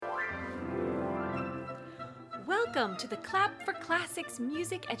Welcome to the Clap for Classics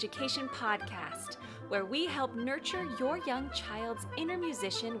Music Education Podcast, where we help nurture your young child's inner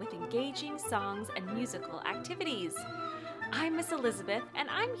musician with engaging songs and musical activities. I'm Miss Elizabeth, and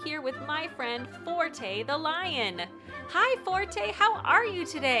I'm here with my friend Forte the Lion. Hi, Forte, how are you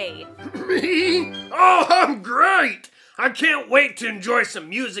today? Me? Oh, I'm great! I can't wait to enjoy some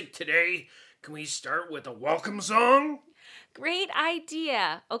music today. Can we start with a welcome song? Great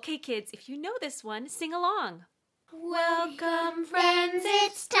idea. Okay, kids, if you know this one, sing along. Welcome, friends,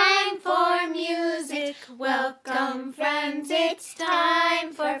 it's time for music. Welcome, friends, it's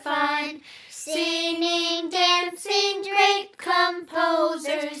time for fun. Singing, dancing, great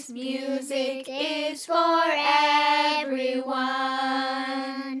composers. Music is for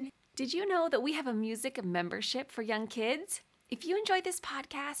everyone. Did you know that we have a music membership for young kids? If you enjoy this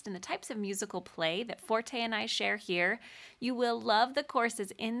podcast and the types of musical play that Forte and I share here, you will love the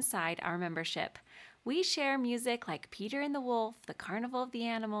courses inside our membership. We share music like Peter and the Wolf, The Carnival of the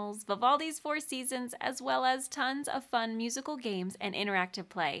Animals, Vivaldi's Four Seasons, as well as tons of fun musical games and interactive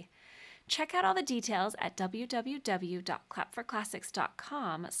play. Check out all the details at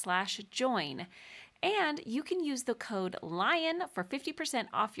www.clapforclassics.com/join. And you can use the code LION for 50%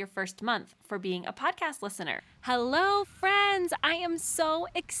 off your first month for being a podcast listener. Hello, friends! I am so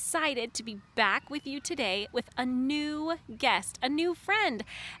excited to be back with you today with a new guest, a new friend.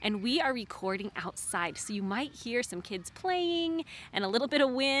 And we are recording outside, so you might hear some kids playing and a little bit of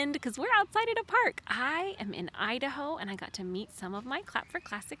wind because we're outside at a park. I am in Idaho, and I got to meet some of my Clap for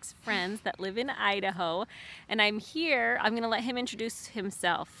Classics friends that live in Idaho. And I'm here. I'm going to let him introduce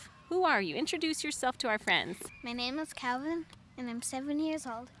himself. Who are you? Introduce yourself to our friends. My name is Calvin, and I'm 7 years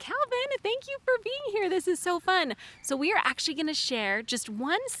old. Calvin, thank you for being here. This is so fun. So we are actually going to share just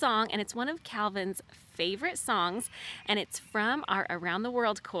one song, and it's one of Calvin's favorite songs, and it's from our Around the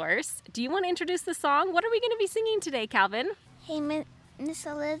World course. Do you want to introduce the song? What are we going to be singing today, Calvin? Hey, Miss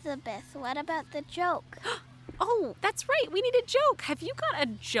Elizabeth, what about the joke? Oh, that's right. We need a joke. Have you got a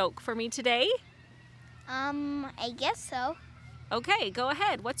joke for me today? I guess so. Okay, go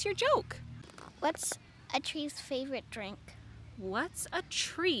ahead. What's your joke? What's a tree's favorite drink? What's a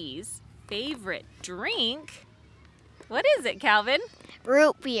tree's favorite drink? What is it, Calvin?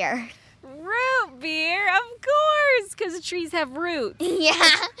 Root beer. Root beer, of course, because trees have roots.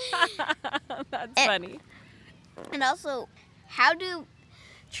 Yeah. That's funny. And also, how do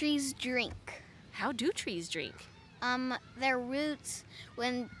trees drink? How do trees drink? Their roots,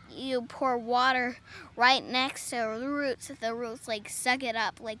 when you pour water right next to the roots like suck it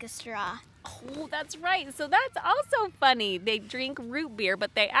up like a straw. Oh, that's right. So that's also funny. They drink root beer,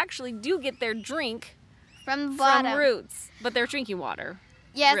 but they actually do get their drink From the bottom. from roots. But they're drinking water.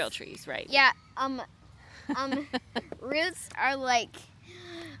 Yes. Real trees, right? Yeah, roots are like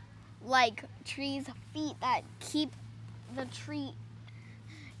trees' feet that keep the tree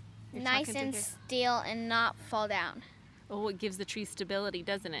nice and still and not fall down. Oh, it gives the tree stability,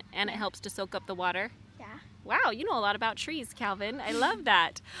 doesn't it? And it helps to soak up the water. Yeah. Wow, you know a lot about trees, Calvin. I love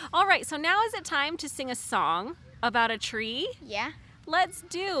that. All right, so now is it time to sing a song about a tree? Yeah. Let's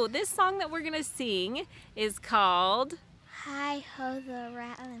do. This song that we're going to sing is called... Hi, Ho the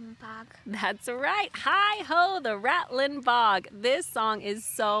Rattlin Bog. That's right. Hi, Ho the Rattlin Bog. This song is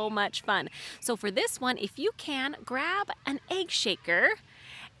so much fun. So for this one, if you can, grab an egg shaker.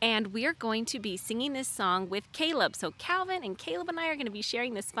 And we're going to be singing this song with Caleb. So Calvin and Caleb and I are going to be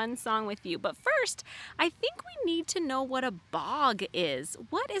sharing this fun song with you. But first, I think we need to know what a bog is.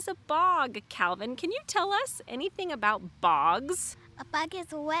 What is a bog, Calvin? Can you tell us anything about bogs? A bog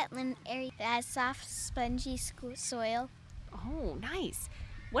is a wetland area that has soft, spongy soil. Oh, nice.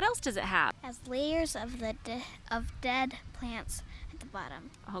 What else does it have? It has layers of dead plants at the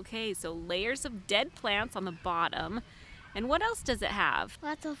bottom. Okay, so layers of dead plants on the bottom. And what else does it have?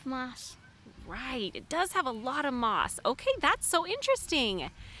 Lots of moss. Right, it does have a lot of moss. Okay, that's so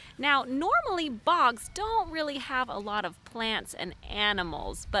interesting. Now, normally bogs don't really have a lot of plants and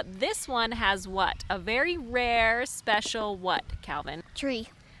animals, but this one has what? A very rare, special what, Calvin? Tree.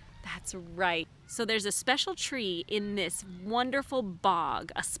 That's right. So there's a special tree in this wonderful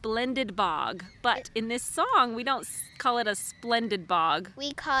bog, a splendid bog. But in this song, we don't call it a splendid bog.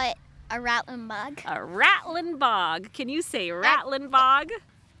 We call it a rattlin' bog. A rattlin' bog. Can you say rattlin' bog?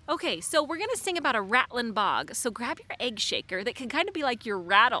 Okay, so we're going to sing about a rattlin' bog. So grab your egg shaker that can kind of be like your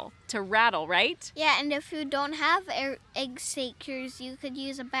rattle to rattle, right? Yeah, and if you don't have egg shakers, you could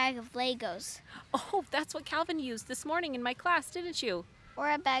use a bag of Legos. Oh, that's what Calvin used this morning in my class, didn't you? Or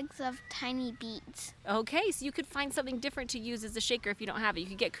a bag of tiny beads. Okay, so you could find something different to use as a shaker if you don't have it. You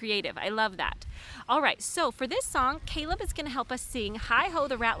could get creative. I love that. All right, so for this song, Caleb is going to help us sing Hi Ho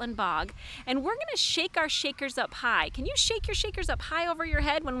the Rattlin Bog, and we're going to shake our shakers up high. Can you shake your shakers up high over your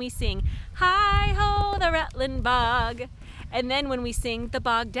head when we sing Hi Ho the Rattlin Bog? And then when we sing the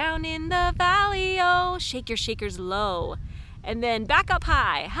bog down in the valley, oh, shake your shakers low. And then back up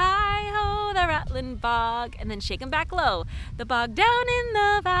high, hi ho the Rattlin Bog, and then shake them back low, the bog down in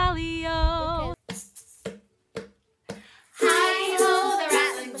the valley, oh. Hi ho the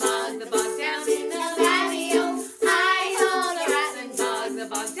Rattlin Bog, the bog down in the valley, oh. Hi ho the Rattlin Bog, the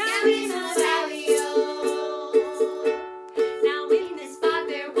bog down in the valley, oh. Now in this bog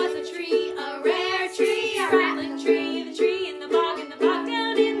there was a tree, a rare tree, a rattling tree, the tree in the bog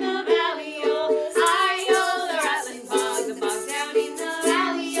down in the valley, oh. Hi ho the Rattlin Bog, the bog down in the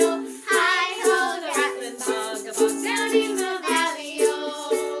valley, oh. Hi ho the Rattlin Bog, the bog down in the valley, oh.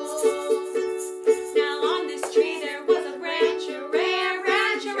 Now on this tree there was a branch, a rare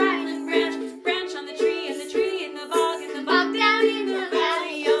branch, a rattling branch, branch on the tree in the bog down in the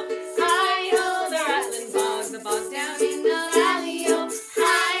valley, oh. Hi ho the Rattlin Bog, the bog down in the valley, oh.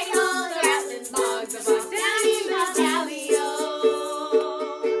 Hi ho the Rattlin Bog, the bog down in the valley,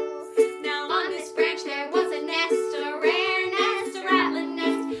 oh. Now on this branch there was a nest, a rare nest, a rattling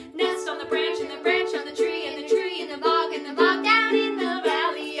nest, nest on the branch and the branch on the tree in the bog down in the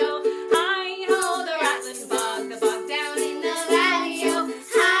valley, oh. Hi ho the Rattlin Bog, the bog down in the valley, oh.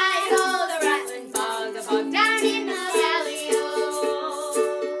 Hi ho the Rattlin Bog, the bog down in the valley, oh.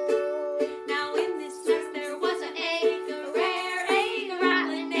 Now in this nest there was an egg, a rare egg, a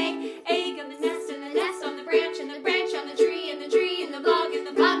rattling egg, egg on the nest and the nest on the branch and the branch on the tree in the bog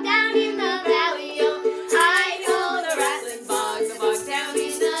down in the valley, oh. Hi ho the Rattlin Bog, the bog down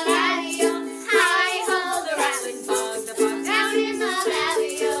in the valley, oh. Hi ho the Rattlin Bog, the bog down in the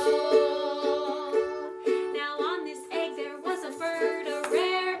valley, oh. Now on this egg there was a bird, a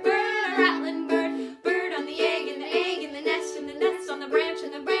rare bird, a rattling bird, bird on the egg and the nest on the branch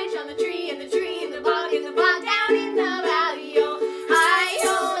and the branch on the tree in the bog down in the valley, oh. Hi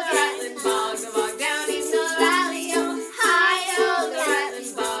ho the Rattlin Bog, the bog down in the valley, oh. Hi ho the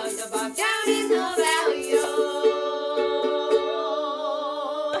Rattlin Bog, the bog down in the valley, oh.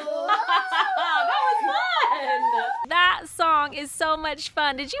 That was fun! That song is so much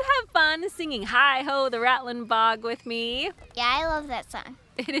fun. Did you have fun singing Hi Ho the Rattlin Bog with me? Yeah, I love that song.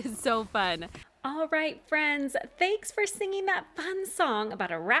 It is so fun. All right, friends, thanks for singing that fun song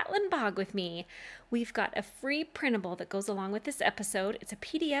about a rattlin' bog with me. We've got a free printable that goes along with this episode. It's a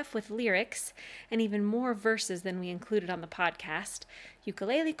PDF with lyrics and even more verses than we included on the podcast,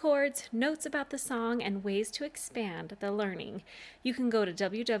 ukulele chords, notes about the song, and ways to expand the learning. You can go to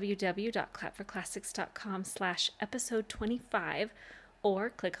www.clapforclassics.com/episode 25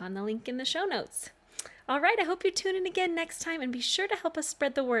 or click on the link in the show notes. All right, I hope you tune in again next time, and be sure to help us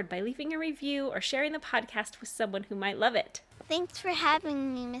spread the word by leaving a review or sharing the podcast with someone who might love it. Thanks for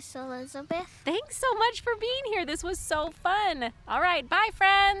having me, Miss Elizabeth. Thanks so much for being here. This was so fun. All right, bye,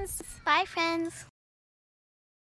 friends. Bye, friends.